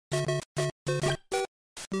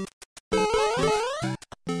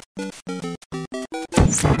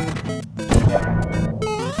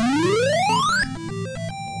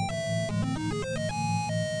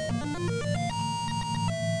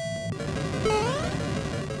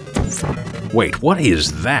Wait, what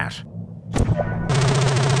is that?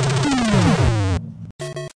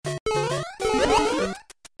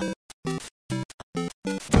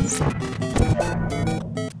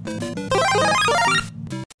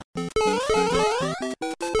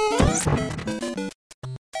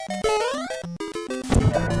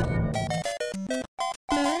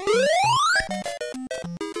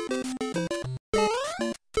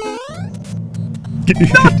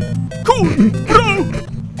 Not cool, bro!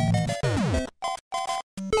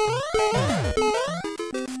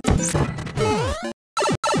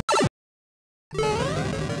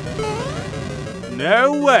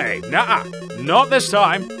 No way! Nuh-uh. Not this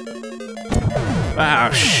time.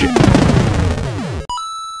 Oh, shit.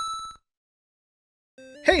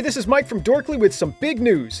 Hey, this is Mike from Dorkly with some big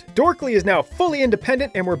news. Dorkly is now fully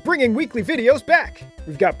independent and we're bringing weekly videos back.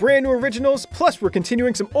 We've got brand new originals, plus we're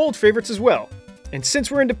continuing some old favorites as well. And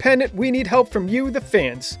since we're independent, we need help from you, the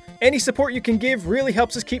fans. Any support you can give really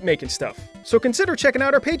helps us keep making stuff. So consider checking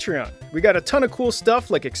out our Patreon. We got a ton of cool stuff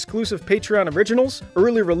like exclusive Patreon originals,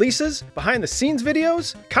 early releases, behind the scenes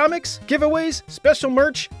videos, comics, giveaways, special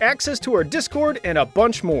merch, access to our Discord, and a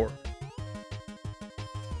bunch more.